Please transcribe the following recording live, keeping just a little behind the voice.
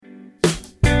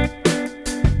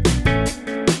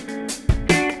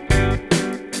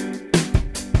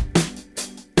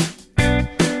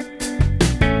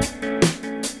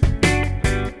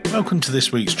Welcome to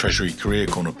this week's Treasury Career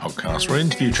Corner podcast, where I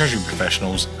interview Treasury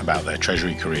professionals about their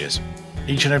Treasury careers.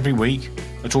 Each and every week,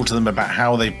 I talk to them about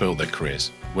how they've built their careers,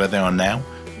 where they are now,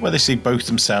 where they see both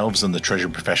themselves and the Treasury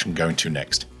profession going to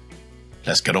next.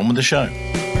 Let's get on with the show.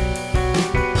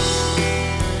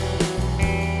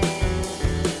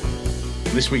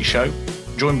 This week's show,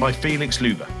 joined by Felix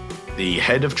Luber, the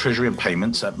Head of Treasury and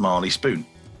Payments at Marley Spoon.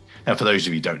 Now, for those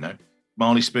of you who don't know,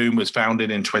 Marley Spoon was founded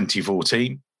in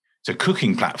 2014. It's a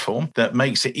cooking platform that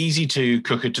makes it easy to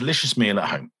cook a delicious meal at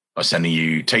home by sending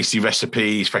you tasty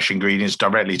recipes, fresh ingredients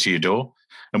directly to your door.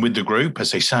 And with the group, as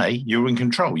they say, you're in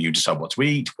control. You decide what to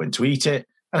eat, when to eat it,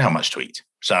 and how much to eat.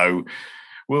 So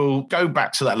we'll go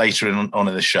back to that later on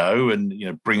in the show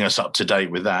and bring us up to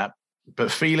date with that.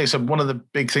 But Felix, one of the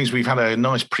big things, we've had a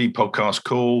nice pre-podcast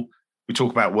call. We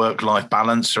talk about work-life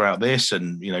balance throughout this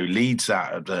and, leads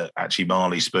that actually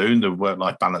Marley Spoon, the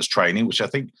work-life balance training, which I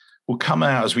think will come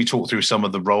out as we talk through some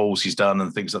of the roles he's done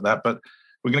and things like that. But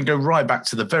we're going to go right back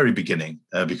to the very beginning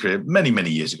of your career, many, many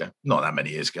years ago, not that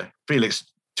many years ago. Felix,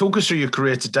 talk us through your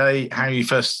career today, how you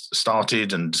first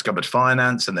started and discovered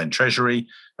finance and then treasury,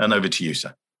 and over to you,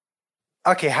 sir.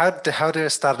 Okay, how did I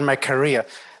start my career?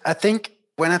 I think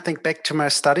when I think back to my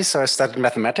studies, so I studied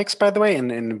mathematics, by the way,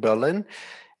 in Berlin.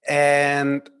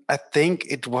 And I think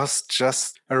it was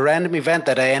just a random event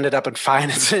that I ended up in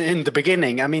finance in the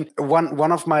beginning. I mean,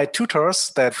 one of my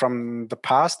tutors that from the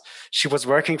past, she was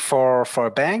working for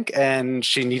a bank and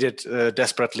she needed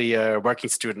desperately a working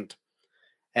student.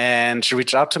 And she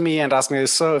reached out to me and asked me,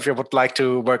 so if you would like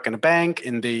to work in a bank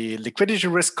in the liquidity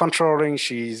risk controlling,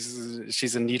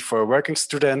 she's in need for a working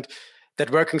student. That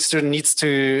working student needs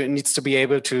to be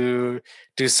able to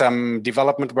do some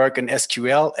development work in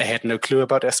SQL. I had no clue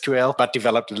about SQL, but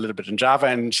developed a little bit in Java.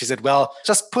 And she said, well,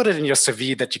 just put it in your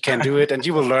CV that you can do it and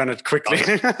you will learn it quickly.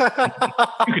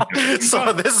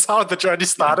 So this is how the journey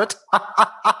started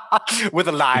with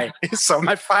a lie. So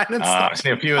my finance. I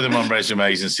see a few of them on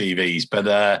resumes and CVs, but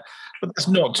that's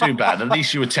not too bad. At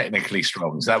least you were technically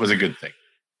strong. So that was a good thing.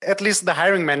 At least the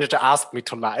hiring manager asked me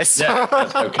to lie. So. Yeah,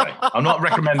 that's okay. I'm not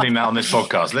recommending that on this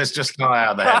podcast. Let's just lie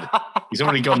out the head. He's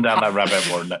already gone down that rabbit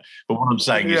hole. But what I'm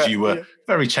saying is you were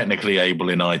very technically able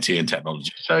in IT and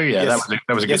technology. So that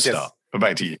was a good start. Yes. But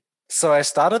back to you. So I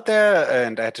started there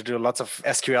and I had to do lots of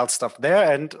SQL stuff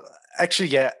there. And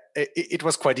actually, it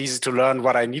was quite easy to learn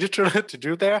what I needed to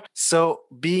do there. So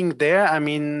being there, I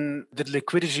mean, the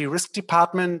liquidity risk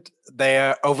department, they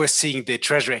are overseeing the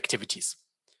treasury activities.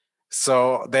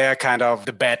 So they're kind of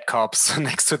the bad cops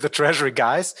next to the treasury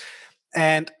guys.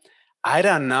 And I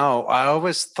don't know. I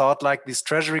always thought like these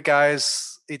treasury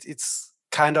guys, it's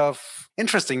kind of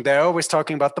interesting. They're always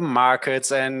talking about the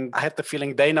markets. And I had the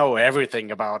feeling they know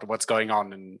everything about what's going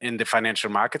on in the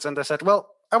financial markets. And I said, well,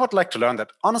 I would like to learn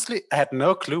that. Honestly, I had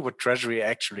no clue what treasury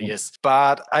actually is.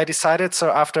 But I decided,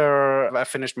 so after I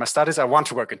finished my studies, I want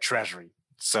to work in treasury.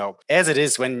 So as it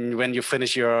is when you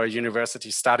finish your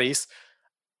university studies,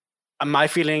 my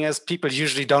feeling is people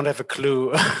usually don't have a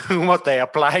clue what they're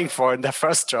applying for in their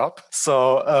first job.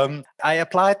 So I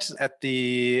applied at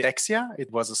the Dexia.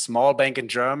 It was a small bank in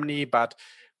Germany, but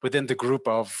within the group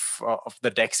of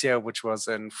the Dexia, which was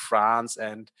in France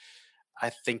and I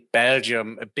think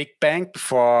Belgium, a big bank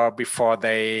before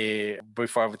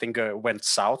everything went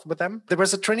south with them. There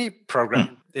was a trainee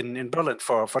program in Berlin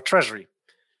for treasury.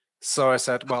 So I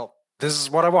said, well, this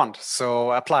is what I want. So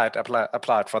I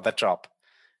applied for that job.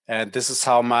 And this is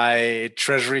how my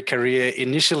treasury career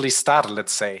initially started,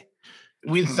 let's say.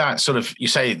 With that sort of, you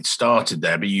say it started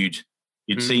there, but you'd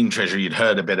seen treasury, you'd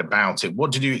heard a bit about it.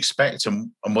 What did you expect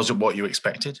and was it what you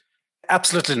expected?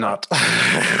 Absolutely not.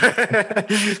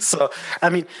 So, I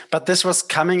mean, but this was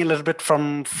coming a little bit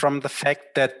from the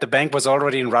fact that the bank was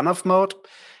already in run-off mode.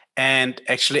 And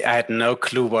actually, I had no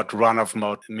clue what run-off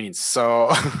mode means. So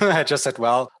I just said,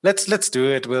 well, let's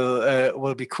do it.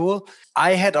 Will be cool.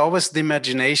 I had always the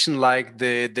imagination like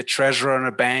the treasurer in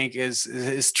a bank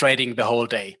is trading the whole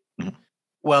day. Mm-hmm.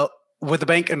 Well, with the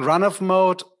bank in run-off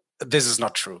mode, this is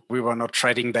not true. We were not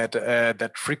trading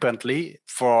that frequently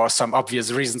for some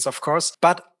obvious reasons, of course.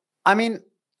 But I mean,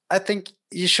 I think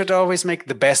you should always make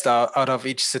the best out of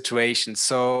each situation.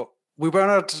 So we were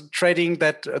not trading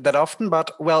that often,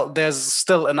 but well, there's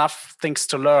still enough things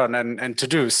to learn and to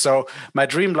do. So my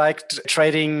dream, like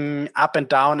trading up and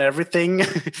down everything,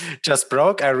 just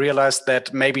broke. I realized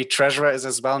that maybe treasurer is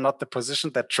as well not the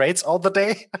position that trades all the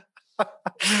day.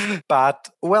 But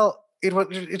well, it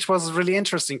was really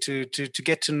interesting to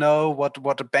get to know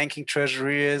what a banking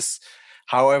treasury is,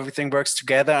 how everything works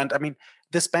together. And I mean,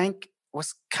 this bank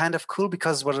was kind of cool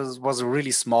because it was a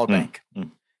really small bank.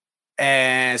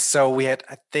 And so we had,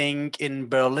 I think, in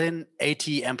Berlin,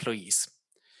 80 employees.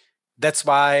 That's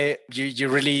why you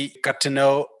really got to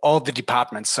know all the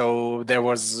departments. So there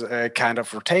was a kind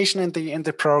of rotation in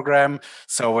the program.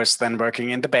 So I was then working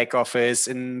in the back office,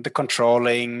 in the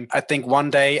controlling. I think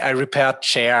one day I repaired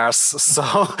chairs. So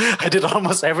I did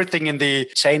almost everything in the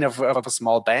chain of a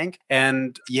small bank.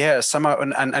 And yeah, somehow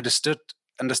and understood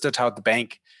how the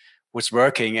bank was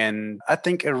working, and I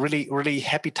think a really, really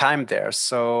happy time there.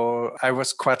 So I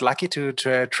was quite lucky to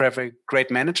have a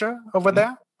great manager over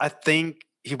there. I think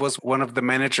he was one of the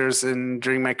managers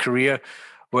during my career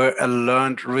where I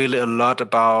learned really a lot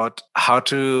about how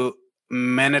to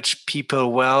manage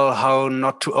people well, how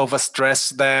not to overstress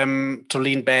them, to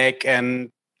lean back, and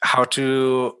how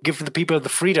to give the people the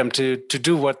freedom to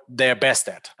do what they're best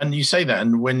at. And you say that,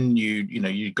 and when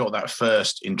you got that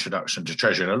first introduction to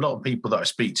treasury, and a lot of people that I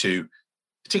speak to,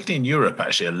 particularly in Europe,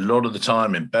 actually, a lot of the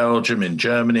time in Belgium, in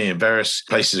Germany, in various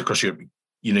places across Europe,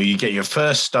 you get your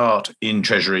first start in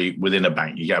treasury within a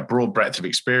bank. You get a broad breadth of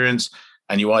experience,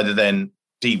 and you either then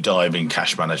deep dive in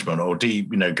cash management or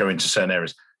go into certain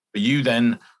areas. But you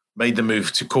then made the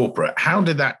move to corporate. How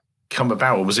did that come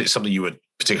about? Or was it something you were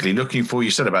particularly looking for? You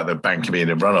said about the bank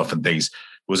being a runoff and things.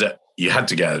 Was it you had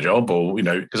to get a job, or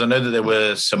because I know that there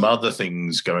were some other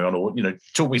things going on, or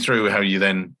talk me through how you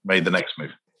then made the next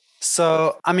move.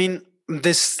 So, I mean,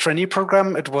 this trainee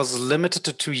program, it was limited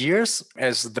to 2 years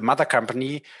as the mother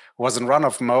company was in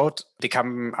run-off mode.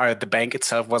 The bank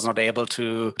itself was not able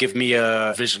to give me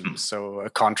a vision, so a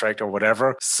contract or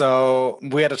whatever. So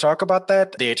we had to talk about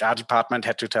that. The HR department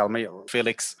had to tell me,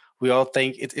 Felix, we all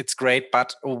think it's great,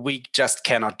 but we just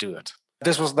cannot do it.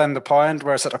 This was then the point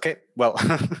where I said, okay, well,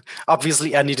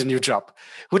 obviously I need a new job,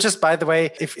 which is, by the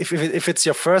way, if it's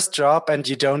your first job and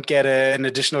you don't get an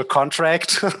additional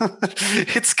contract,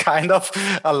 it's kind of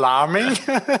alarming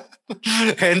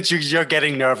and you're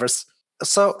getting nervous.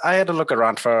 So I had to look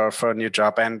around for a new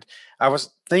job, and I was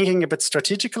thinking a bit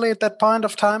strategically at that point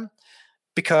of time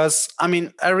because, I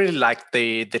mean, I really liked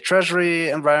the treasury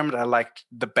environment. I liked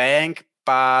the bank.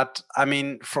 But I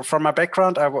mean, from my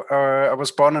background, I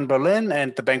was born in Berlin,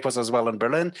 and the bank was as well in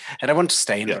Berlin, and I want to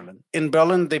stay in Berlin. In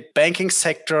Berlin, the banking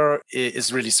sector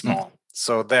is really small.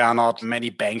 So there are not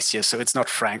many banks here. So it's not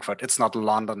Frankfurt, it's not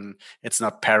London, it's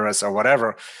not Paris or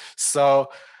whatever. So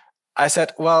I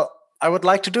said, well, I would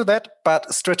like to do that,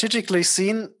 but strategically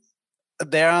seen,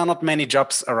 there are not many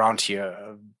jobs around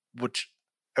here, which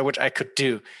I could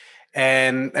do.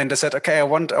 And I said, okay, I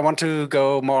want to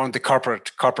go more on the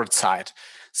corporate side.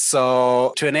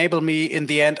 So to enable me in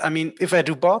the end, I mean, if I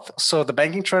do both, so the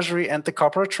banking treasury and the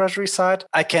corporate treasury side,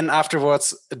 I can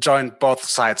afterwards join both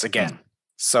sides again.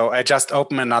 So I just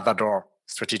open another door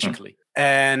strategically.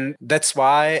 And that's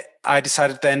why I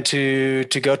decided then to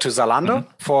go to Zalando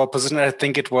for a position. I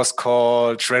think it was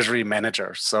called Treasury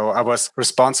Manager. So I was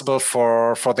responsible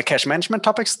for the cash management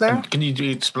topics there. And can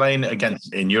you explain again,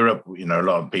 in Europe, a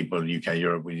lot of people in UK,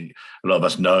 Europe, a lot of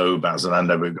us know about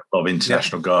Zalando. We've got a lot of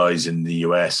international guys in the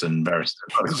US and various.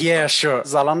 Yeah, sure.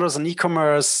 Zalando is an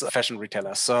e-commerce fashion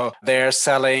retailer. So they're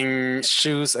selling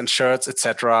shoes and shirts,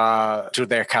 etc., to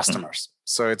their customers.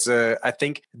 So it's, I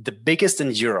think, the biggest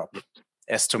in Europe,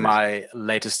 as to my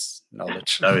latest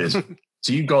knowledge. Oh, it is.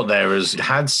 So you got there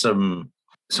had some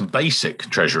basic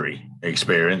treasury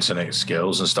experience and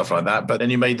skills and stuff like that, but then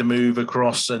you made the move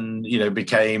across and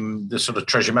became the sort of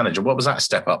treasury manager. What was that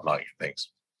step up like? Thanks.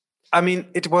 I mean,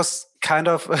 it was kind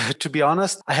of, to be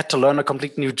honest, I had to learn a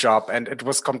complete new job, and it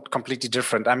was completely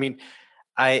different. I mean,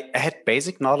 I had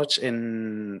basic knowledge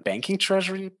in banking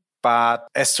treasury, but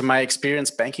as to my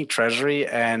experience, banking treasury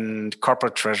and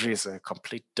corporate treasury is a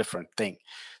complete different thing.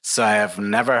 So I have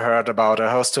never heard about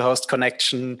a host-to-host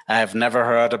connection. I have never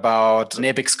heard about an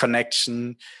ABIX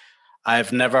connection.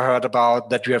 I've never heard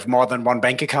about that you have more than one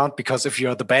bank account, because if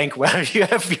you're the bank, well, you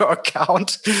have your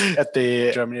account at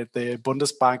Germany, at the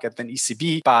Bundesbank, at the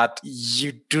ECB, but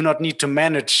you do not need to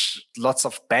manage lots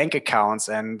of bank accounts.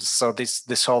 And so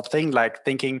this whole thing, like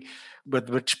thinking, with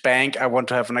which bank I want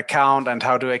to have an account and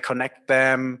how do I connect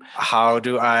them? How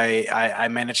do I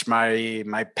manage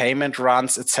my payment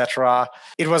runs, etc.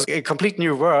 It was a complete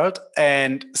new world.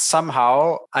 And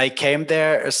somehow I came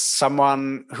there as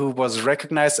someone who was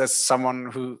recognized as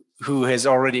someone who has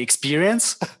already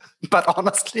experience. But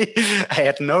honestly, I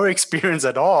had no experience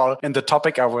at all in the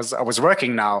topic I was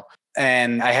working now.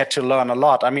 And I had to learn a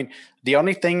lot. I mean, the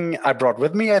only thing I brought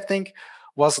with me, I think,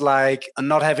 was like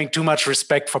not having too much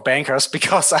respect for bankers,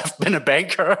 because I've been a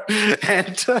banker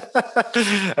and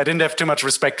I didn't have too much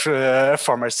respect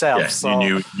for myself. Yeah, so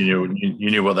you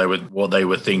knew what they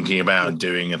were thinking about and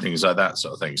doing and things like that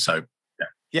sort of thing. So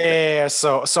Yeah.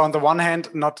 So on the one hand,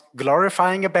 not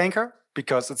glorifying a banker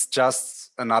because it's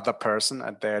just another person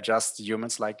and they're just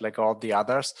humans like all the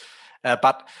others.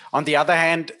 But on the other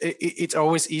hand, it's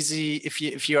always easy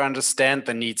if you understand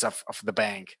the needs of the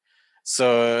bank.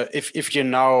 So if you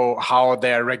know how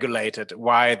they're regulated,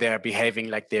 why they're behaving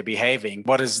like they're behaving,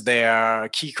 what is their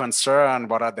key concern,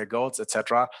 what are their goals,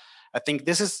 etc. I think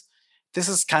this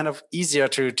is kind of easier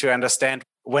to understand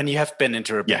when you have been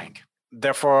into a bank.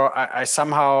 Therefore, I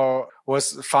somehow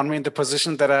found me in the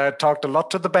position that I talked a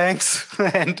lot to the banks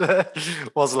and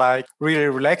was like really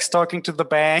relaxed talking to the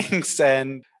banks.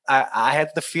 And I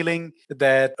had the feeling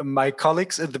that my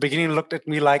colleagues at the beginning looked at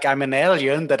me like I'm an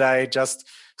alien, that I just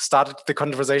started the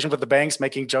conversation with the banks,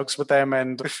 making jokes with them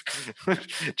and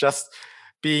just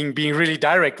being really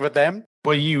direct with them.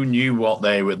 Well, you knew what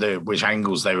they were, which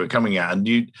angles they were coming at, and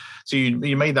you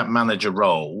made that manager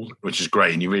role, which is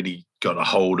great, and you really got a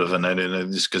hold of. And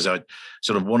this because I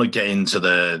sort of want to get into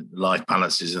the life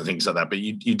balances and things like that. But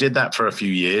you did that for a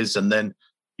few years, and then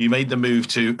you made the move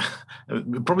to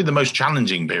probably the most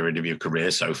challenging period of your career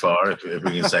so far, if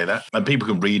we can say that. And people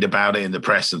can read about it in the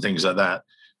press and things like that.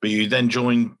 But you then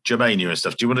joined Germania and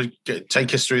stuff. Do you want to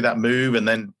take us through that move and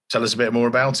then tell us a bit more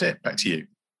about it? Back to you.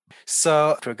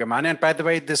 So to Germania, and by the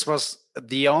way, this was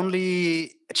the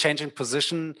only change in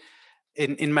position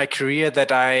in my career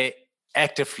that I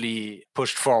actively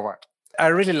pushed forward. I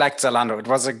really liked Zalando. It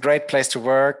was a great place to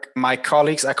work. My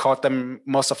colleagues, I called them,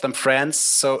 most of them friends.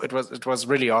 So it was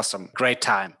really awesome. Great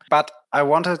time. But I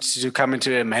wanted to come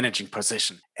into a managing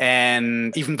position.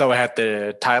 And even though I had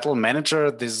the title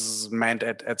manager, this meant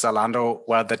at Zalando,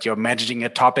 well, that you're managing a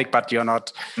topic, but you're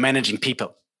not managing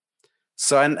people.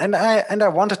 So and I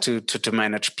wanted to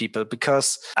manage people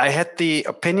because I had the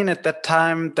opinion at that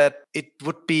time that it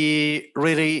would be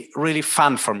really, really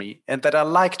fun for me and that I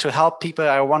like to help people.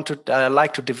 I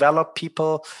like to develop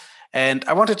people and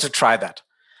I wanted to try that.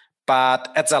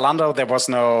 But at Zalando, there was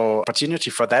no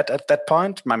opportunity for that at that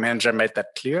point. My manager made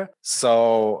that clear.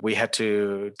 So we had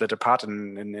to depart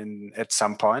at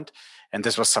some point. And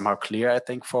this was somehow clear, I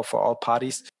think, for all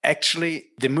parties. Actually,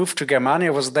 the move to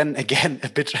Germania was then again a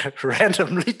bit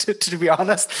randomly, to be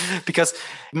honest, because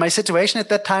my situation at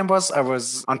that time was I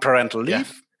was on parental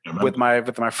leave with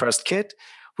my first kid.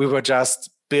 We were just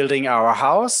building our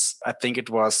house. I think it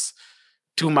was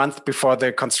 2 months before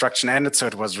the construction ended, so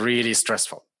it was really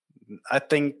stressful. I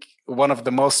think one of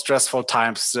the most stressful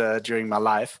times during my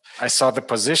life. I saw the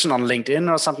position on LinkedIn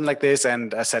or something like this,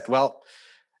 and I said, well,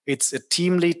 it's a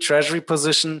team lead treasury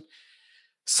position.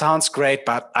 Sounds great,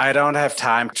 but I don't have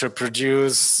time to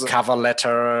produce cover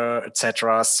letter,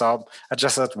 etc. So I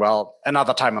just said, well,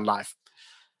 another time in life.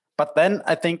 But then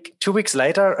I think 2 weeks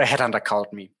later, a headhunter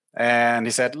called me and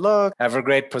he said, look, I have a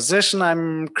great position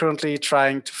I'm currently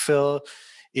trying to fill.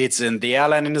 It's in the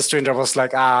airline industry. And I was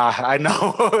like, I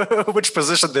know which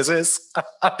position this is.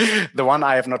 The one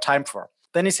I have no time for.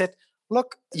 Then he said,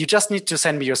 look, you just need to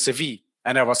send me your CV.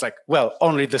 And I was like, well,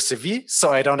 only the CV,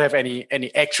 so I don't have any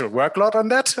actual workload on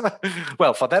that.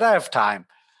 Well, for that I have time.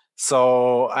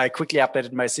 So I quickly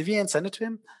updated my CV and sent it to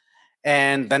him.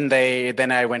 And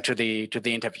then I went to the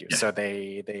interview. Yeah. So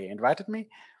they invited me.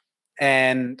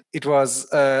 And it was,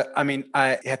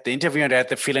 I had the interview and I had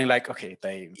the feeling like, okay,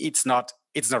 it's not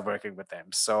working with them.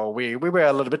 So we were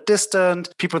a little bit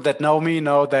distant. People that know me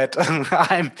know that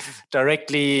I'm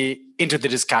directly into the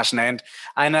discussion and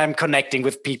I'm connecting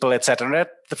with people, etc. And I had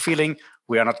the feeling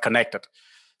we are not connected.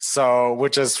 So,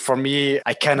 which is for me,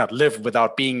 I cannot live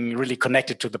without being really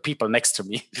connected to the people next to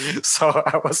me. So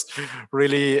I was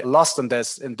really lost in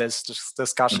this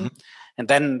discussion. Mm-hmm. And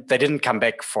then they didn't come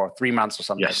back for 3 months or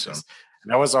something like this.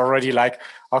 And I was already like,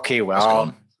 okay,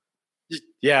 well,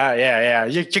 yeah.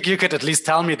 You could at least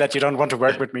tell me that you don't want to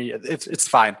work with me. It's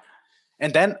fine.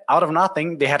 And then out of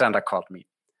nothing, the headhunter called me.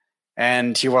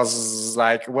 And he was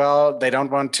like, well, they don't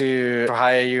want to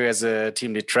hire you as a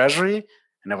team lead treasury.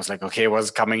 And I was like, okay, what's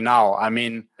coming now? I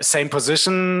mean, same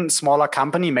position, smaller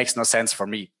company makes no sense for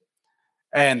me.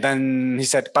 And then he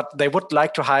said, but they would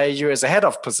like to hire you as a head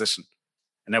of position.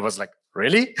 And I was like,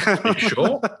 really? Are you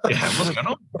sure? Yeah, what's going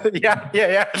on?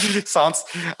 Yeah.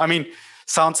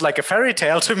 Sounds like a fairy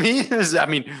tale to me. I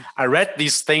mean, I read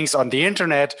these things on the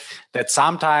internet that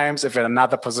sometimes if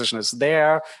another position is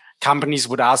there, companies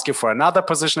would ask you for another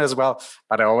position as well.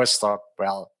 But I always thought,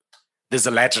 well, this is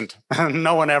a legend.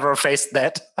 No one ever faced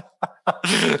that.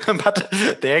 But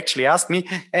they actually asked me.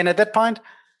 And at that point,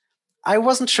 I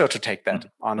wasn't sure to take that,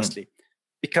 honestly.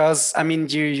 Because, I mean,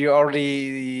 you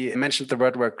already mentioned the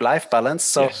word work-life balance.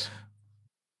 So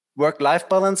work-life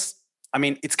balance I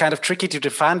mean, it's kind of tricky to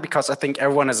define because I think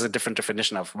everyone has a different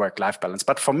definition of work-life balance.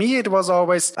 But for me, it was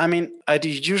always, I mean, I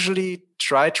usually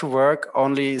try to work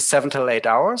only 7 till 8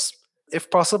 hours, if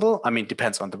possible. I mean,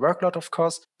 depends on the workload, of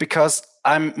course, because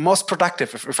I'm most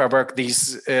productive if I work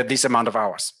these amount of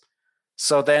hours.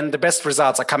 So then the best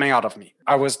results are coming out of me.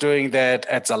 I was doing that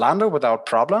at Zalando without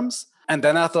problems. And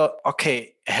then I thought,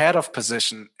 okay, head of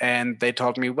position. And they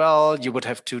told me, well, you would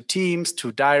have 2 teams,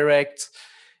 2 directs,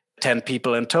 10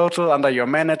 people in total under your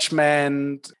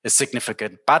management, a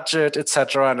significant budget,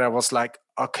 etc. And I was like,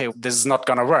 okay, this is not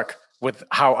going to work with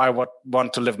how I would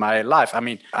want to live my life. I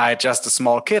mean, I had just a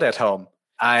small kid at home.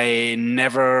 I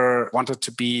never wanted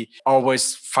to be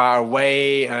always far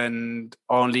away and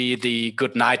only the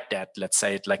good night dad, let's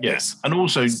say it like this. And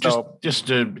also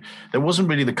there wasn't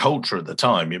really the culture at the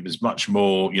time. It was much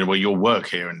more, where you'll work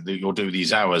here and you'll do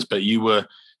these hours, but you were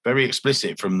very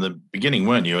explicit from the beginning,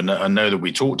 weren't you? And I know that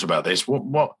we talked about this.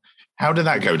 How did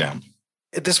that go down?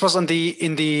 This was in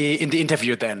the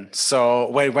interview then. So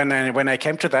when I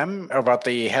came to them about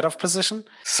the head of position,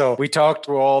 so we talked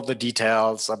through all the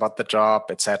details about the job,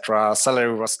 etc.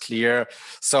 Salary was clear.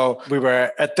 So we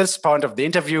were at this point of the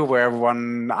interview where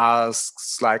everyone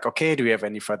asks like, okay, do you have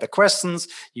any further questions?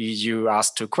 You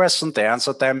asked 2 questions, they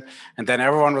answered them, and then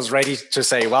everyone was ready to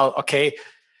say, well, okay,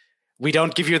 we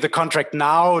don't give you the contract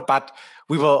now, but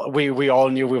we all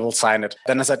knew we will sign it.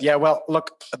 Then I said, yeah, well,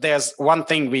 look, there's one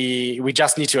thing we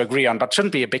just need to agree on, but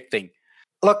shouldn't be a big thing.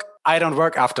 Look, I don't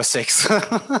work after 6.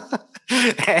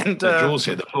 And the jaws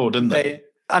hit the floor, didn't they?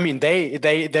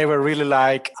 They were really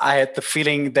like, I had the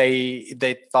feeling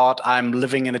they thought I'm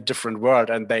living in a different world,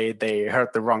 and they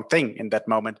heard the wrong thing in that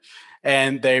moment.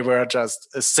 And they were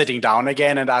just sitting down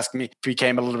again and asked me,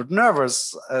 became a little bit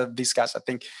nervous, these guys, I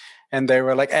think. And they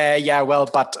were like, yeah, well,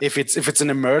 but if it's an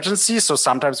emergency, so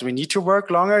sometimes we need to work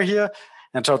longer here.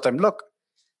 And I told them, look,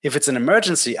 if it's an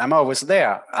emergency, I'm always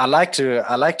there. I like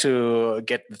to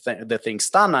get the things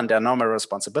done under normal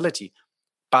responsibility,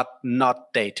 but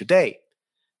not day to day.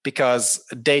 Because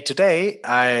day to day,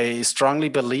 I strongly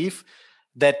believe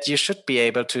that you should be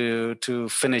able to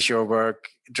finish your work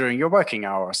during your working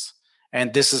hours.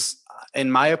 And this is,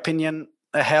 in my opinion,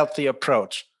 a healthy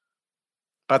approach.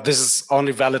 But this is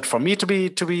only valid for me to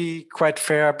be quite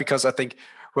fair, because I think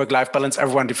work-life balance,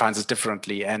 everyone defines it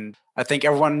differently. And I think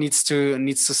everyone needs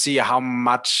to see how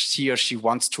much he or she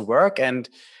wants to work. And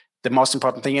the most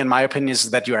important thing, in my opinion,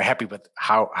 is that you are happy with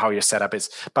how your setup is.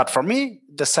 But for me,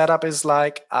 the setup is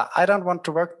like, I don't want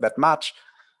to work that much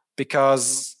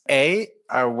because I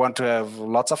want to have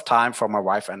lots of time for my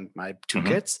wife and my 2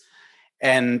 kids.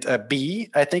 And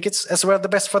B, I think it's as well the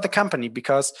best for the company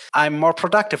because I'm more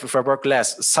productive if I work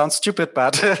less. Sounds stupid,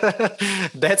 but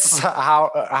that's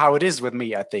how it is with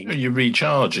me, I think. You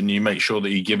recharge and you make sure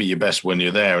that you give it your best when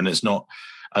you're there. And it's not,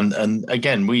 and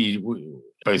again, we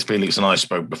both Felix and I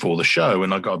spoke before the show,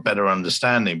 and I got a better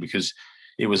understanding because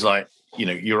it was like,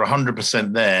 you're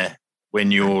 100% there when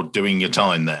you're doing your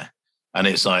time there. And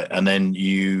it's like, and then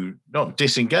you not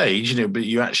disengage, but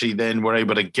you actually then were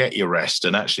able to get your rest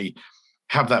and actually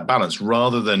have that balance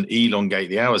rather than elongate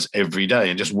the hours every day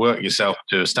and just work yourself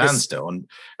to a standstill.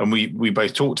 And we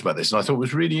both talked about this, and I thought it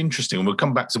was really interesting. And we'll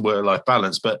come back to work-life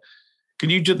balance, but can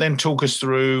you just then talk us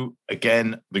through,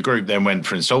 again, the group then went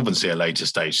for insolvency at a later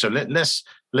stage. So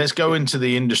let's go into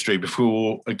the industry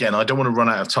before, again, I don't want to run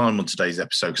out of time on today's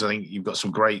episode because I think you've got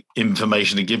some great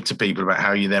information to give to people about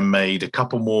how you then made a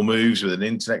couple more moves with an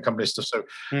internet company stuff.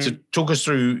 So talk us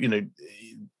through,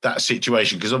 that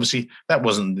situation, because obviously that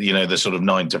wasn't, the sort of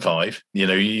 9 to 5,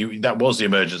 that was the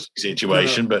emergency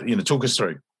situation, but, talk us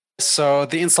through. So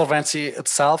the insolvency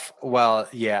itself, well,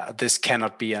 yeah, this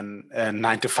cannot be a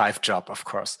 9 to 5 job, of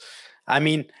course. I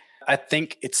mean, I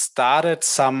think it started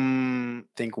 1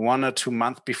 or 2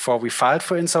 months before we filed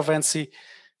for insolvency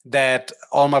that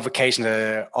all my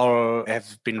vacations all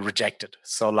have been rejected.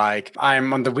 So like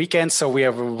I'm on the weekend, so we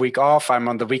have a week off. I'm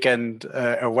on the weekend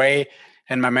away.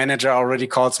 And my manager already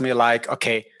calls me like,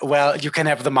 okay, well, you can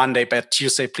have the Monday, but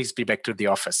Tuesday, please be back to the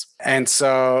office. And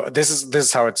so this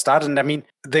is how it started. And I mean,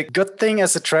 the good thing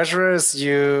as a treasurer is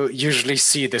you usually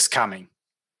see this coming.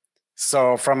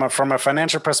 So from a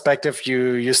financial perspective,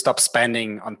 you stop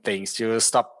spending on things. You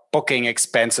stop booking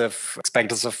expensive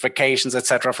vacations,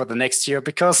 etc., for the next year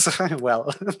because,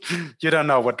 well, you don't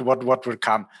know what will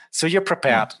come. So you're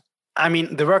prepared. I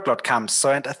mean, the workload comes.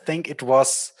 So, and I think it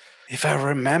was, if I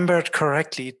remembered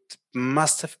correctly, it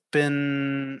must have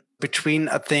been between,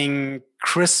 I think,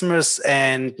 Christmas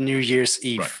and New Year's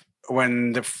Eve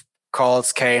when the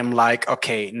calls came like,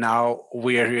 okay, now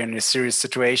we are here in a serious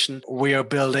situation. We are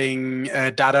building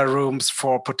data rooms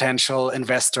for potential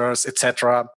investors,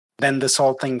 etc. Then this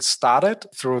whole thing started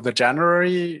through the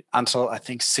January until I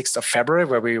think 6th of February,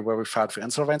 where we filed for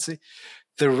insolvency.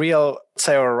 The real,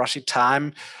 say, or rushy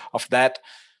time of that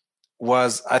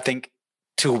was, I think,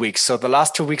 2 weeks. So the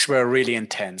last 2 weeks were really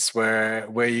intense,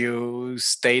 where you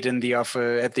stayed at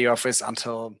the office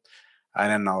until, I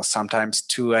don't know, sometimes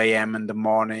 2 a.m. in the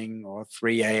morning or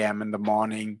 3 a.m. in the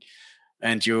morning,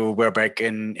 and you were back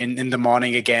in the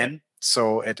morning again.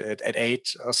 So at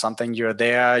 8 or something, you're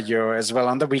there. You're as well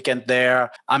on the weekend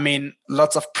there. I mean,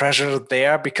 lots of pressure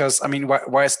there because, I mean,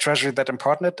 why is treasury that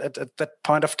important at that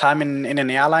point of time in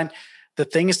an airline? The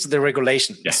thing is the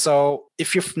regulation. Yeah. So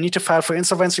if you need to file for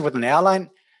insolvency with an airline,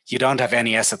 you don't have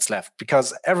any assets left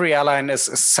because every airline is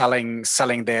selling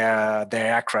their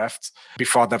aircraft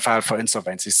before they file for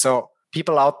insolvency. So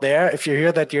people out there, if you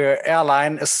hear that your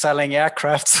airline is selling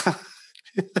aircraft,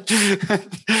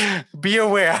 be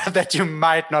aware that you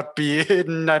might not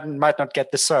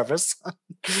get the service.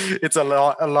 It's an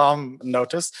alarm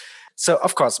notice. So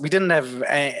of course we didn't have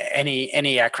any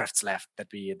aircrafts left that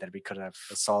we could have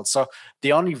sold. So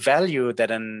the only value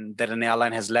that an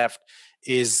airline has left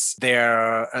is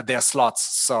their slots.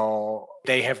 So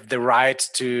they have the right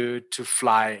to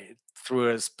fly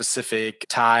through a specific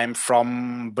time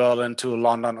from Berlin to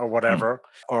London or whatever,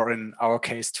 or in our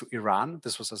case to Iran.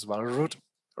 This was as well a route.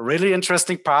 A really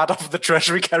interesting part of the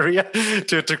treasury career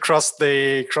to cross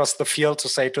the field to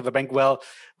say to the bank, well,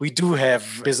 we do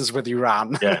have business with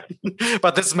Iran. Yeah.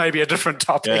 But this may be a different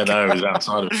topic. Yeah, no, it was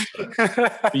outside of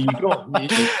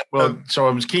it. So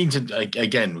I was keen to,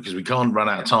 again, because we can't run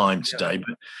out of time today,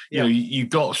 but you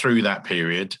got through that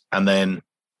period and then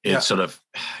it's sort of,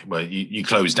 well, you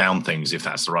closed down things, if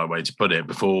that's the right way to put it,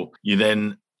 before you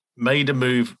then made a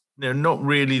move, not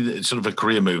really sort of a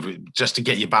career move, just to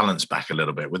get your balance back a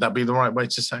little bit. Would that be the right way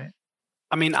to say it?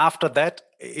 I mean, after that,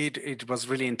 it was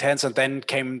really intense. And then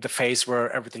came the phase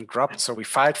where everything dropped. So we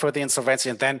filed for the insolvency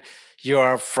and then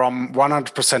you're from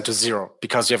 100% to zero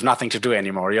because you have nothing to do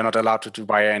anymore. You're not allowed to do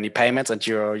any payments and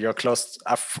you're close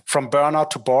from burnout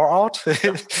to bore out.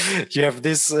 You have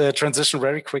this transition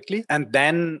very quickly. And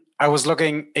then I was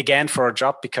looking again for a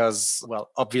job because,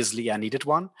 well, obviously I needed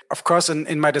one. Of course,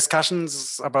 in my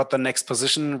discussions about the next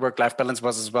position, work-life balance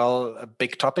was as well a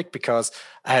big topic because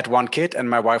I had one kid and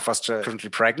my wife was currently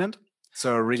pregnant.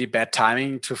 So really bad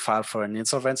timing to file for an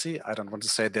insolvency. I don't want to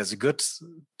say there's a good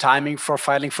timing for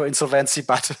filing for insolvency,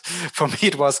 but for me,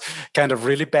 it was kind of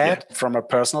really bad from a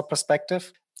personal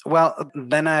perspective. Well,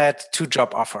 then I had 2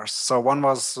 job offers. So one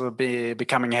was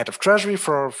becoming head of treasury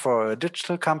for a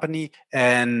digital company.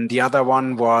 And the other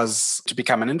one was to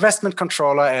become an investment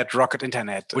controller at Rocket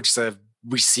Internet, which is a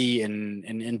VC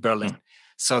in Berlin.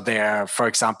 So they're, for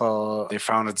example, they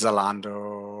founded Zalando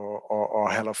or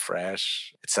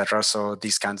HelloFresh, etc. So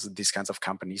these kinds of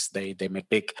companies, they made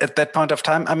big. At that point of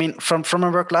time, I mean, from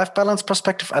a work-life balance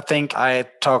perspective, I think I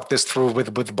talked this through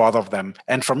with both of them.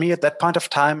 And for me, at that point of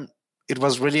time, it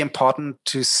was really important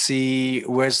to see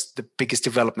where's the biggest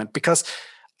development because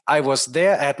I was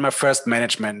there at my first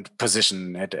management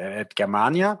position at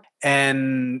Germania,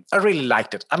 and I really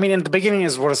liked it. I mean, in the beginning,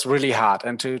 it was really hard.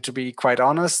 And to be quite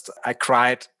honest, I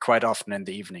cried quite often in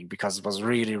the evening because it was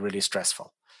really, really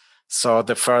stressful. So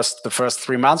the first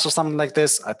 3 months or something like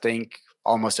this, I think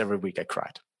almost every week I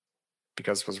cried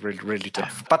because it was really, really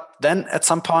tough. But then at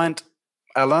some point,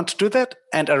 I learned to do that,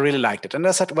 and I really liked it. And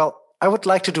I said, well, I would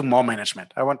like to do more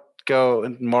management. I want to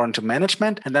go more into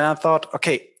management. And then I thought,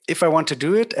 okay, if I want to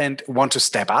do it and want to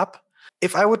step up,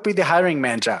 if I would be the hiring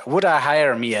manager, would I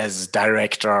hire me as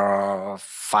director of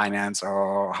finance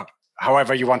or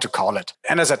however you want to call it?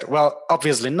 And I said, well,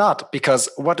 obviously not, because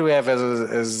what do we have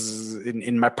as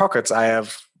in my pockets? I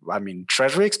have,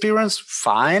 treasury experience,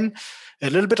 fine. A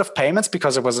little bit of payments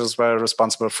because I was as well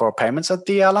responsible for payments at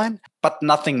the airline, but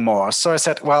nothing more. So I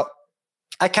said, well,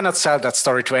 I cannot sell that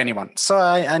story to anyone. So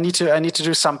I need to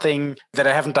do something that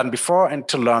I haven't done before and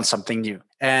to learn something new.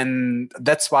 And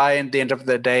that's why, in the end of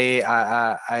the day,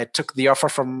 I took the offer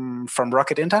from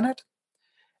Rocket Internet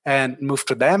and moved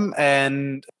to them.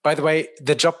 And by the way,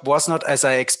 the job was not as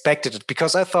I expected it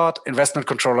because I thought investment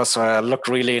controllers looked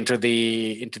really into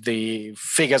the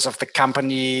figures of the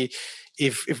company,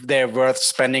 if they're worth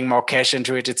spending more cash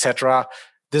into it, etc.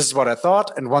 This is what I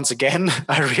thought. And once again,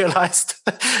 I realized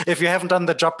if you haven't done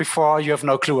the job before, you have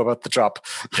no clue about the job.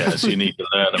 Yeah, so you need to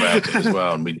learn about it as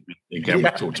well. And we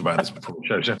talked about this before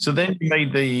the show. So then you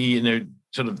made the,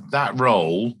 sort of that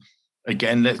role.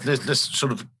 Again, let's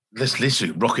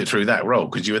literally rocket through that role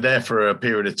because you were there for a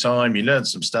period of time. You learned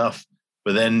some stuff,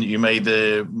 but then you made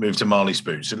the move to Marley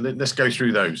Spoon. So let's go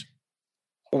through those.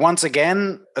 Once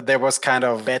again, there was kind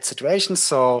of bad situation.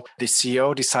 So the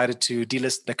CEO decided to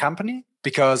delist the company.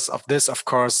 because of this, of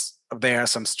course, there are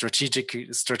some strategic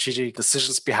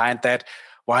decisions behind that,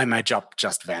 why my job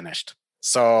just vanished.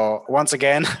 So once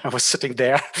again, I was sitting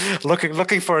there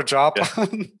looking for a job. Yeah.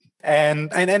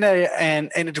 and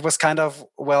it was kind of,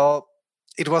 well,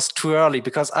 it was too early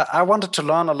because I wanted to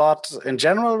learn a lot in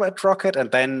general at Rocket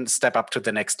and then step up to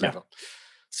the next level.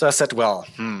 So I said, well,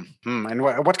 and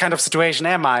what kind of situation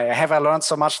am I? Have I learned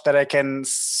so much that I can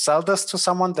sell this to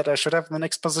someone that I should have in the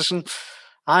next position?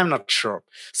 I'm not sure.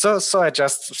 So I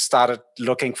just started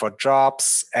looking for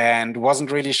jobs and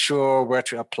wasn't really sure where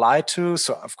to apply to.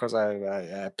 So of course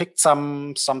I picked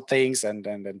some things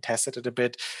and tested it a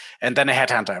bit. And then a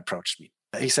headhunter approached me.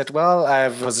 He said, well, I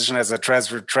have a position as a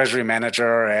treasury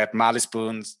manager at Marley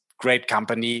Spoon, great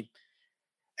company.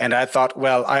 And I thought,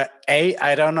 well,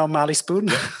 I don't know Marley Spoon.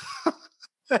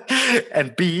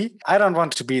 And B, I don't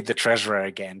want to be the treasurer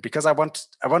again because I want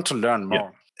to learn more.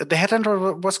 Yeah. The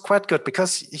headhunter was quite good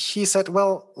because he said,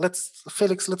 well,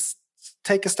 Felix, let's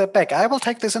take a step back. I will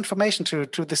take this information to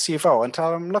the CFO and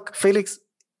tell him, look, Felix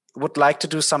would like to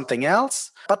do something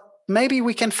else, but maybe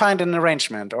we can find an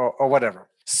arrangement or whatever.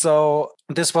 So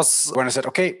this was when I said,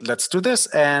 okay, let's do this.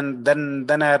 And then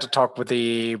I had to talk with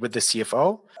the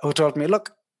CFO who told me,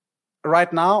 look,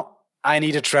 right now I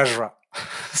need a treasurer.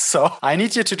 So I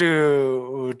need you to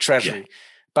do treasury. Yeah.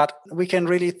 But we can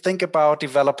really think about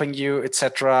developing you,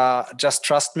 etc. Just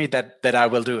trust me that I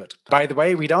will do it. By the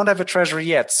way, we don't have a treasury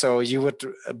yet, so you would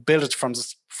build it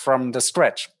from the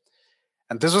scratch.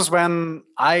 And this was when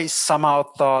I somehow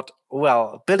thought,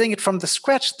 well, building it from the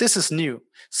scratch, this is new.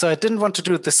 So I didn't want to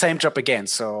do the same job again.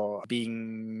 So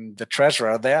being the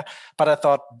treasurer there, but I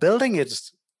thought building it,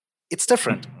 it's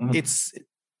different. Mm-hmm.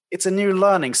 It's a new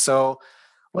learning. So,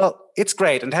 well, it's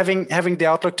great. And having the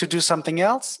outlook to do something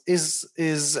else is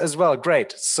as well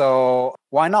great. So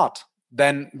why not?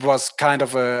 Then it was kind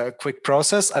of a quick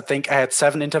process. I think I had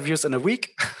 7 interviews in a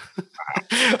week.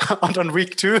 And on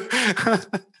week 2,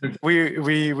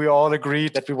 we all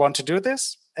agreed that we want to do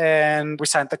this, and we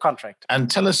signed the contract.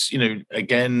 And tell us,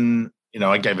 again,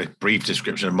 I gave a brief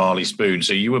description of Marley Spoon.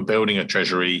 So you were building a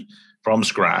treasury from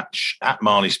scratch at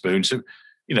Marley Spoon. So,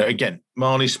 again,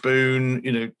 Marley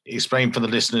Spoon, explain for the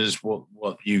listeners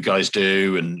what you guys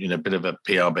do and, a bit of a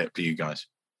PR bit for you guys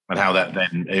and how that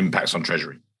then impacts on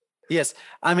treasury. Yes.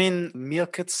 I mean, meal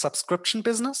kit subscription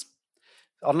business,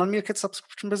 online meal kit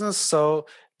subscription business. So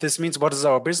this means, what is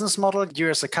our business model? You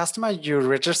as a customer, you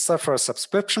register for a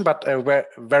subscription, but a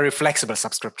very flexible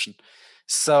subscription.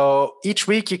 So each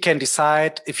week you can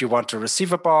decide if you want to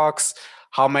receive a box,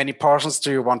 how many portions do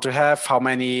you want to have? How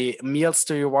many meals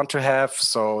do you want to have?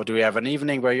 So do you have an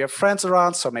evening where you have friends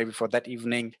around? So maybe for that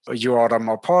evening, you order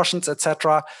more portions,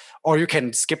 etc. Or you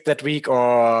can skip that week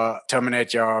or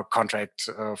terminate your contract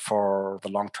for the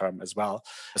long term as well.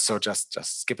 So just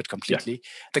skip it completely.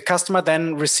 Yeah. The customer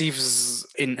then receives,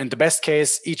 in the best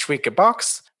case, each week a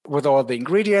box with all the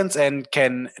ingredients and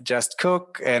can just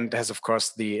cook and has, of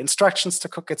course, the instructions to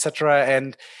cook, etc.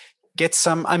 And get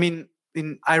some,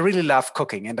 I really love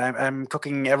cooking, and I'm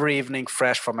cooking every evening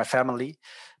fresh for my family.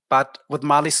 But with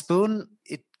Marley Spoon,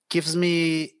 it gives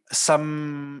me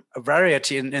some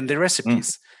variety in the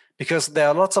recipes because there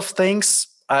are lots of things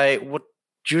I would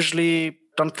usually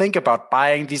don't think about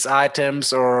buying these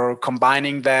items or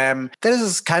combining them. This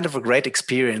is kind of a great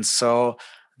experience. So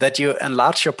that you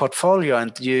enlarge your portfolio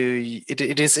and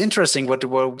it is interesting what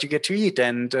you get to eat.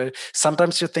 And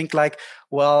sometimes you think like,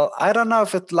 well, I don't know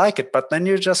if I'd like it, but then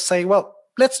you just say, well,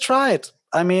 let's try it.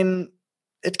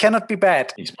 It cannot be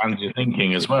bad. It expands your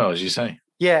thinking as well, as you say.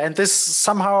 Yeah, and this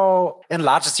somehow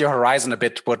enlarges your horizon a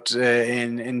bit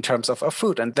in terms of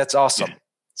food, and that's awesome. Yeah.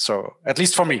 So at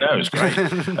least for me. No, it's great.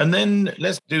 And then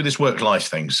let's do this work-life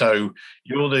thing. So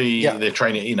you're the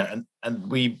trainer,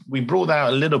 and we brought that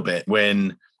out a little bit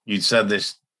when you said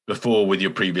this before with your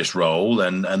previous role,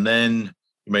 and then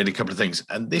you made a couple of things.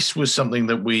 And this was something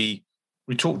that we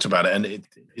talked about it, and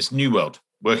it's new world,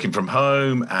 working from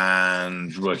home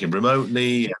and working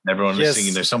remotely. And everyone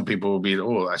listening, some people will be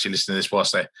actually listening to this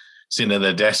whilst they're sitting at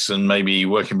their desks and maybe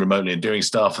working remotely and doing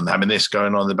stuff and having this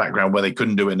going on in the background where they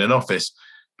couldn't do it in an office.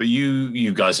 But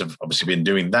you guys have obviously been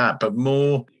doing that, but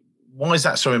more, why is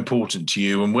that so important to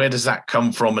you, and where does that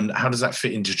come from, and how does that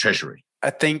fit into treasury?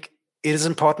 I think it is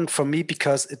important for me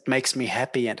because it makes me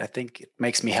happy, and I think it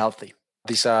makes me healthy.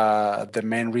 These are the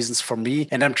main reasons for me.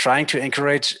 And I'm trying to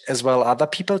encourage as well other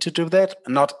people to do that,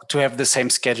 not to have the same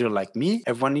schedule like me.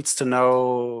 Everyone needs to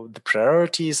know the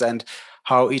priorities and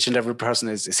how each and every person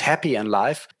is happy in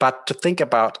life, but to think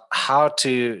about how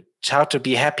to to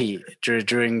be happy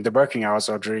during the working hours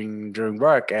or during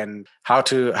work, and how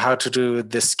to do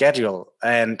this schedule.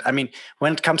 And I mean,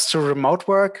 when it comes to remote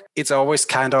work, it's always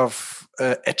kind of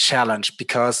a challenge,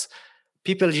 because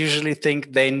people usually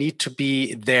think they need to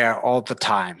be there all the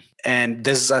time. And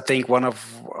this is, I think, one of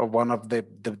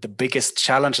the biggest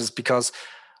challenges, because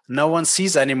no one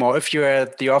sees anymore if you're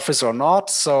at the office or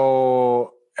not.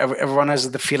 So everyone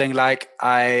has the feeling like,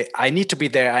 I need to be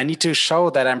there. I need to show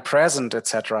that I'm present,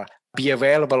 etc. Be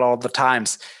available all the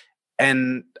times.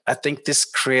 And I think this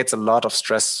creates a lot of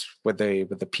stress with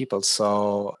the people.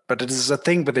 So, but it is a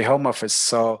thing with the home office.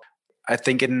 So I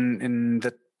think in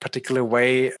the particular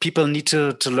way, people need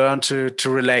to learn to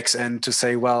relax and to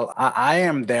say, well, I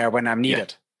am there when I'm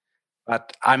needed,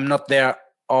 but I'm not there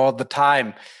all the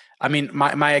time. I mean,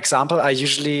 my example, I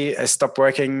usually stop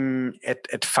working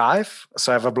at 5.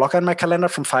 So I have a block on my calendar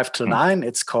from 5 to 9.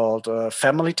 It's called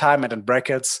family time, and in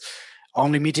brackets,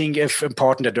 only meeting if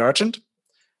important and urgent.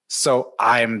 So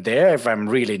I'm there if I'm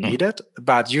really needed,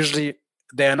 but usually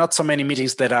there are not so many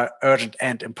meetings that are urgent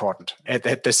and important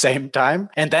at the same time.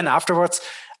 And then afterwards,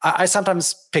 I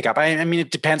sometimes pick up. I mean, it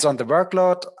depends on the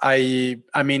workload.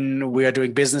 I mean, we are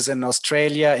doing business in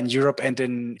Australia, in Europe, and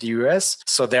in the US.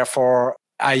 So therefore,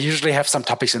 I usually have some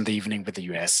topics in the evening with the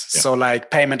US. Yeah. So like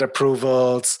payment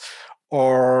approvals,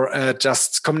 or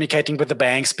just communicating with the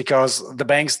banks, because the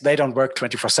banks, they don't work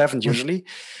 24/7 usually.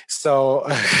 So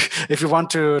if you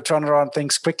want to turn around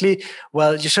things quickly,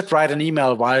 well, you should write an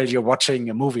email while you're watching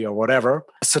a movie or whatever.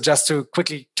 So just to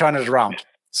quickly turn it around.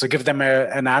 So give them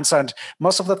an answer. And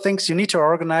most of the things you need to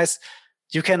organize,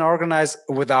 you can organize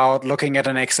without looking at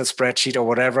an Excel spreadsheet or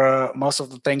whatever. Most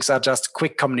of the things are just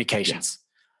quick communications.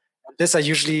 Yeah. This I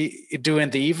usually do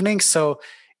in the evening. So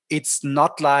it's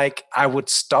not like I would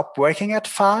stop working at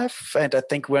 5. And I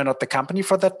think we're not the company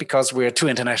for that, because we're too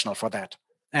international for that.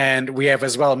 And we have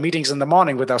as well meetings in the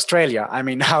morning with Australia. I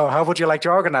mean, how would you like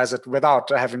to organize it without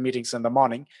having meetings in the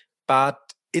morning? But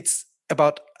it's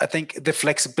about, I think, the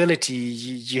flexibility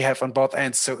you have on both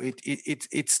ends. So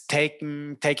it's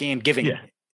taking and giving. Yeah.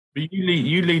 But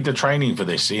you lead the training for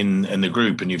this in the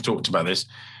group, and you've talked about this.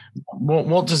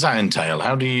 What does that entail?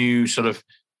 How do you sort of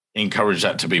encourage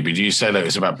that to be? Do you say that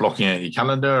it's about blocking out your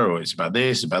calendar, or it's about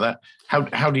this, about that?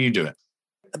 How do you do it?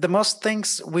 The most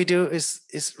things we do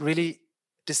is really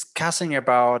discussing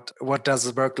about what does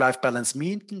the work-life balance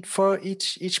mean for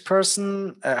each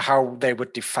person, how they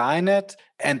would define it,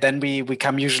 and then we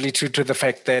come usually to the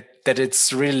fact that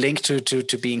it's really linked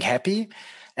to being happy,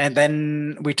 and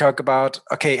then we talk about,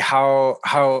 okay,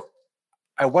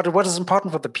 what is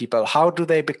important for the people? How do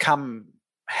they become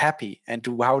happy, and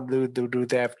how do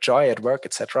they have joy at work,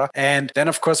 etc. And then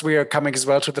of course we are coming as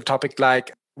well to the topic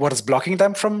like, what is blocking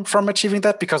them from achieving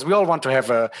that? Because we all want to have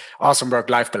a awesome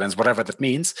work-life balance, whatever that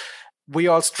means. We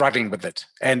all struggling with it,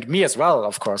 and me as well,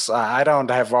 of course. I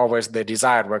don't have always the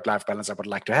desired work-life balance I would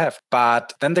like to have.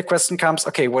 But then the question comes,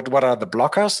 okay, what are the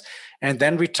blockers? And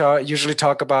then we usually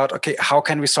talk about, okay, how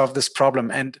can we solve this problem?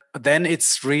 And then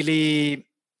it's really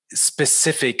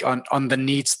specific on the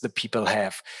needs the people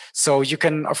have. So you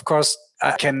can, of course,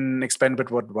 I can explain a bit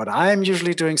what I'm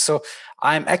usually doing. So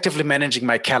I'm actively managing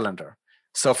my calendar.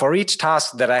 So for each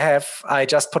task that I have, I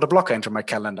just put a blocker into my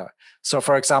calendar. So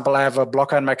for example, I have a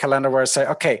blocker in my calendar where I say,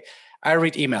 okay, I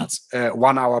read emails,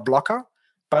 1 hour blocker.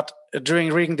 But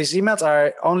during reading these emails,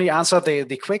 I only answer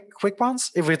the quick ones.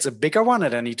 If it's a bigger one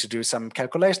and I need to do some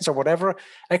calculations or whatever,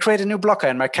 I create a new blocker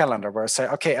in my calendar where I say,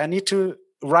 okay, I need to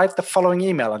write the following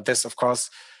email. And this, of course,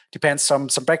 depends on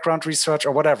some background research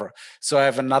or whatever. So I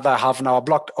have another half an hour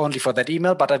blocked only for that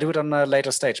email, but I do it on a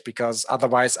later stage, because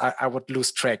otherwise I would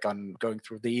lose track on going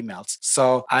through the emails.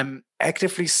 So I'm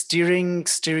actively steering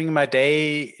my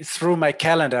day through my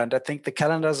calendar. And I think the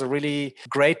calendar is a really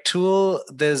great tool.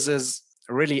 This is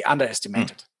really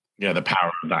underestimated. Yeah, the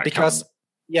power of that. Because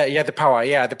the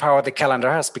power the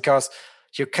calendar has, because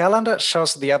your calendar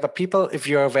shows the other people if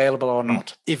you're available or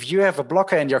not. If you have a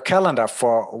blocker in your calendar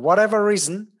for whatever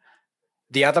reason,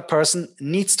 the other person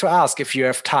needs to ask if you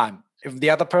have time. If the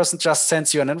other person just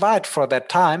sends you an invite for that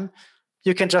time,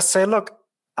 you can just say, look,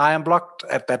 I am blocked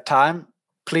at that time.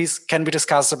 Please, can we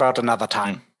discuss about another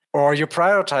time? Or you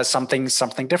prioritize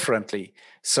something differently.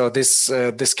 So this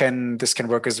can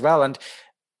work as well. And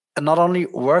not only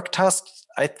work tasks,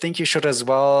 I think you should as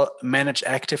well manage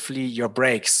actively your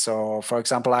breaks. So, for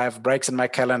example, I have breaks in my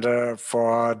calendar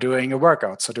for doing a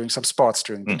workout, so doing some sports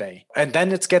during the day. And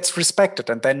then it gets respected,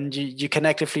 and then you can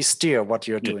actively steer what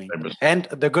you're doing. And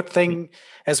the good thing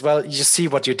as well, you see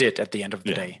what you did at the end of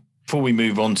the day. Before we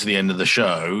move on to the end of the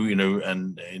show,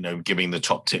 and giving the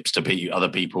top tips to other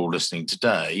people listening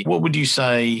today, what would you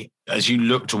say As you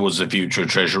look towards the future of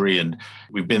Treasury, and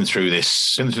we've been through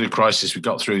the crisis, we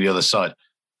got through the other side,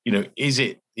 is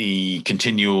it the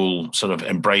continual sort of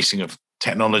embracing of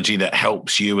technology that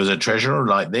helps you as a treasurer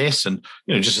like this? And,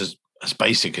 just as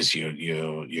basic as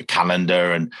your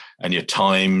calendar and your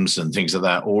times and things like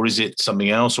that? Or is it something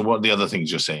else? Or what are the other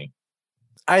things you're seeing?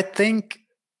 I think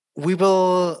we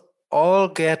will all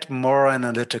get more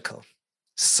analytical.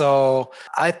 So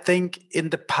I think in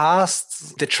the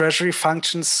past, the treasury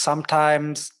functions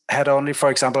sometimes had only,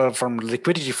 for example, from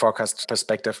liquidity forecast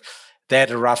perspective, they had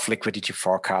a rough liquidity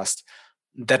forecast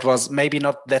that was maybe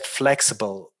not that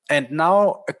flexible. And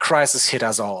now a crisis hit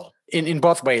us all in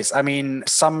both ways. I mean,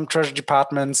 some treasury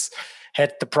departments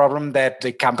had the problem that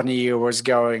the company was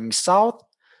going south.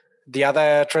 The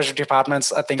other treasury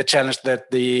departments, I think, the challenge that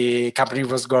the company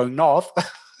was going north.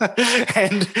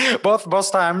 And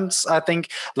both times, I think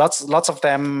lots of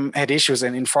them had issues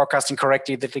in forecasting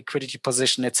correctly the liquidity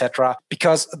position, etc.,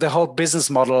 because the whole business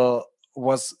model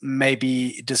was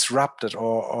maybe disrupted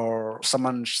or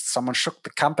someone shook the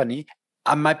company.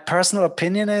 My personal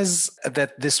opinion is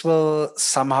that this will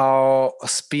somehow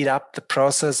speed up the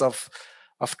process of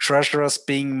treasurers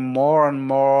being more and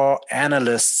more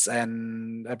analysts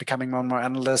and becoming more and more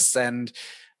analysts and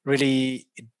really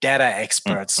data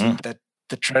experts. Mm-hmm. That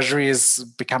the treasury is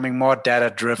becoming more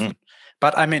data driven. Mm.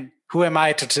 But I mean, who am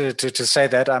I to say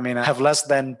that? I mean, I have less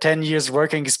than 10 years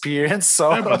working experience.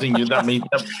 So no, but I think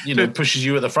that pushes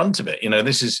you at the front of it.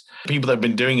 This is people that have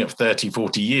been doing it for 30,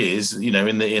 40 years, with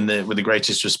the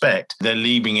greatest respect, they're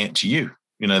leaving it to you.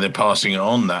 They're passing it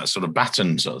on, that sort of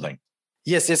baton sort of thing.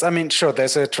 Yes. I mean, sure,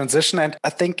 there's a transition, and I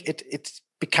think it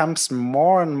becomes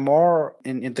more and more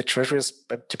in the Treasury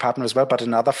department as well, but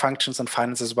in other functions and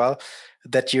finance as well,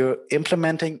 that you're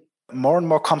implementing more and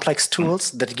more complex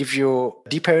tools that give you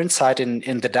deeper insight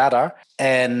in the data.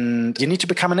 And you need to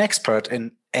become an expert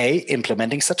in A,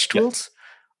 implementing such tools,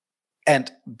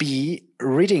 and B,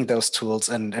 reading those tools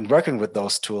and working with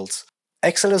those tools.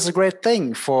 Excel is a great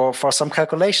thing for some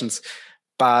calculations,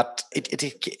 but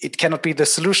it cannot be the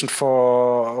solution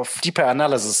for deeper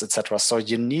analysis, etc. So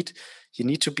you need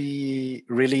to be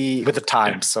really with the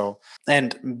times. So,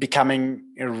 and becoming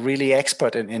a really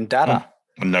expert in data.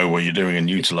 And know what you're doing and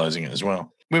utilizing it as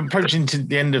well. We're approaching to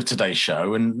the end of today's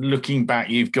show, and looking back,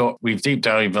 we've deep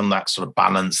dived on that sort of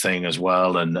balance thing as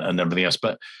well and everything else.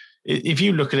 But if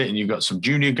you look at it and you've got some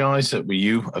junior guys that were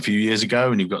you a few years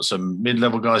ago, and you've got some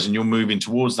mid-level guys and you're moving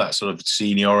towards that sort of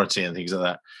seniority and things like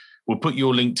that, we'll put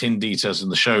your LinkedIn details in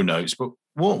the show notes. But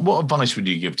what advice would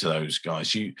you give to those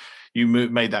guys? You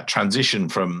made that transition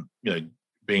from,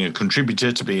 being a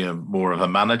contributor to being more of a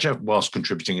manager whilst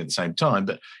contributing at the same time.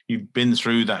 But you've been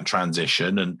through that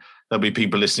transition, and there'll be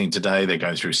people listening today, they're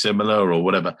going through similar or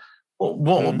whatever.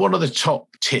 What are the top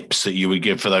tips that you would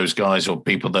give for those guys or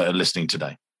people that are listening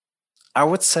today? I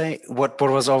would say what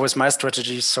was always my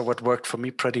strategy, so what worked for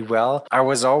me pretty well, I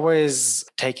was always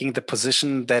taking the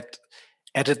position that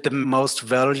added the most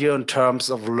value in terms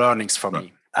of learnings for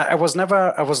me. I was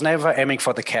never aiming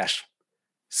for the cash.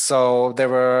 So there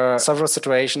were several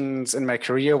situations in my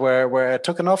career where I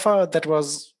took an offer that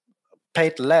was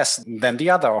paid less than the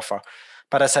other offer.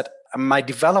 But I said, my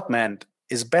development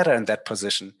is better in that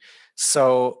position.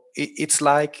 So it's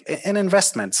like an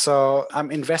investment. So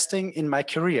I'm investing in my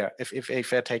career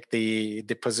if I take the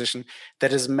position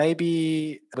that is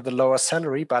maybe with a lower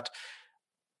salary, but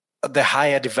the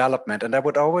higher development. And I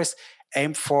would always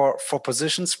aim for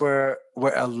positions where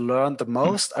I learn the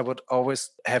most. I would always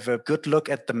have a good look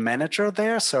at the manager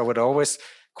there. So I would always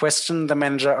question the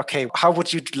manager, okay, how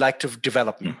would you like to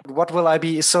develop me? What will I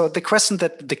be? So the question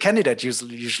that the candidate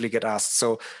usually get asked,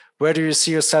 so where do you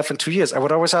see yourself in 2 years? I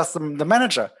would always ask them, the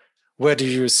manager, where do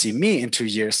you see me in 2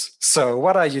 years? So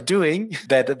what are you doing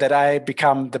that I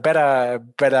become the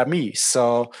better me?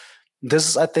 So this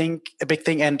is, I think, a big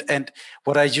thing. And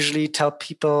what I usually tell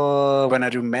people when I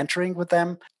do mentoring with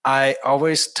them, I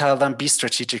always tell them, be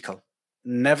strategical.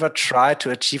 Never try to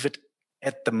achieve it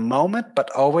at the moment,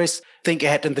 but always think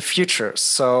ahead in the future.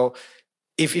 So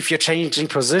if you're changing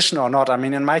position or not, I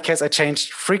mean, in my case, I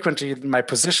changed frequently my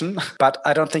position, but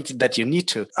I don't think that you need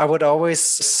to. I would always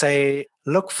say,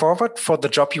 look forward for the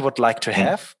job you would like to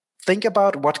have. Think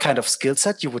about what kind of skill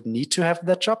set you would need to have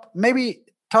that job. Maybe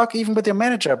talk even with your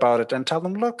manager about it and tell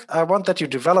them, look, I want that you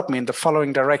develop me in the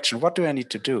following direction. What do I need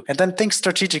to do? And then think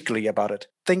strategically about it.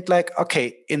 Think like,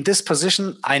 okay, in this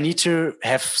position, I need to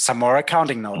have some more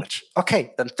accounting knowledge.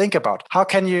 Okay, then think about how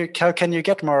can you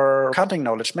get more accounting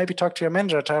knowledge? Maybe talk to your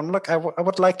manager, tell them, look, I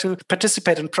would like to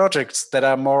participate in projects that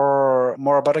are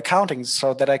more about accounting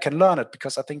so that I can learn it,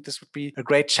 because I think this would be a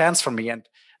great chance for me. And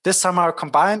this somehow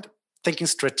combined, thinking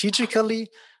strategically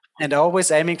And always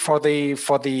aiming for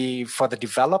the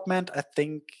development. I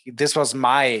think this was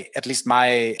at least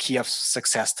my key of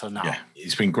success till now. Yeah,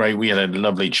 it's been great. We had a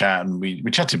lovely chat, and we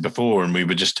chatted before, and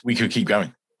we could keep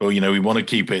going. But, we want to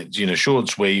keep it, short,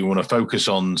 sweet. We want to focus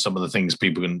on some of the things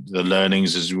the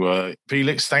learnings as well.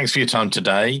 Felix, thanks for your time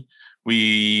today.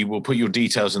 We will put your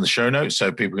details in the show notes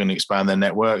so people can expand their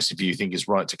networks if you think it's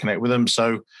right to connect with them.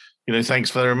 So,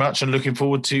 thanks very much, and looking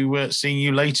forward to seeing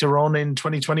you later on in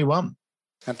 2021.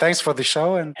 And thanks for the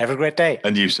show, and have a great day.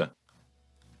 And you, sir.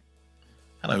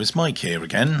 Hello, it's Mike here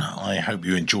again. I hope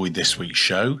you enjoyed this week's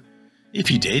show.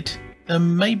 If you did,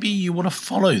 then maybe you want to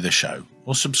follow the show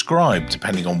or subscribe,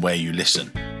 depending on where you listen,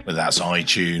 whether that's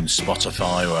iTunes,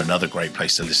 Spotify, or another great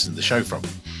place to listen to the show from.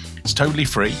 It's totally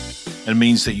free and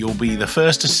means that you'll be the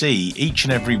first to see each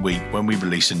and every week when we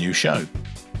release a new show.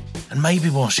 And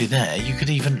maybe whilst you're there, you could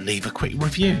even leave a quick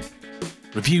review.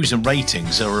 Reviews and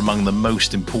ratings are among the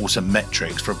most important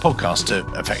metrics for a podcast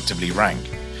to effectively rank.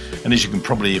 And as you can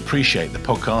probably appreciate, the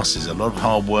podcast is a lot of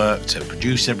hard work to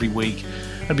produce every week.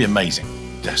 It'd be amazing.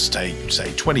 Just take,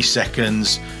 say, 20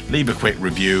 seconds, leave a quick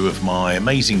review of my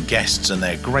amazing guests and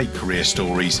their great career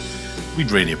stories.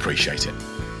 We'd really appreciate it.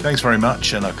 Thanks very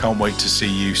much, and I can't wait to see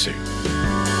you soon.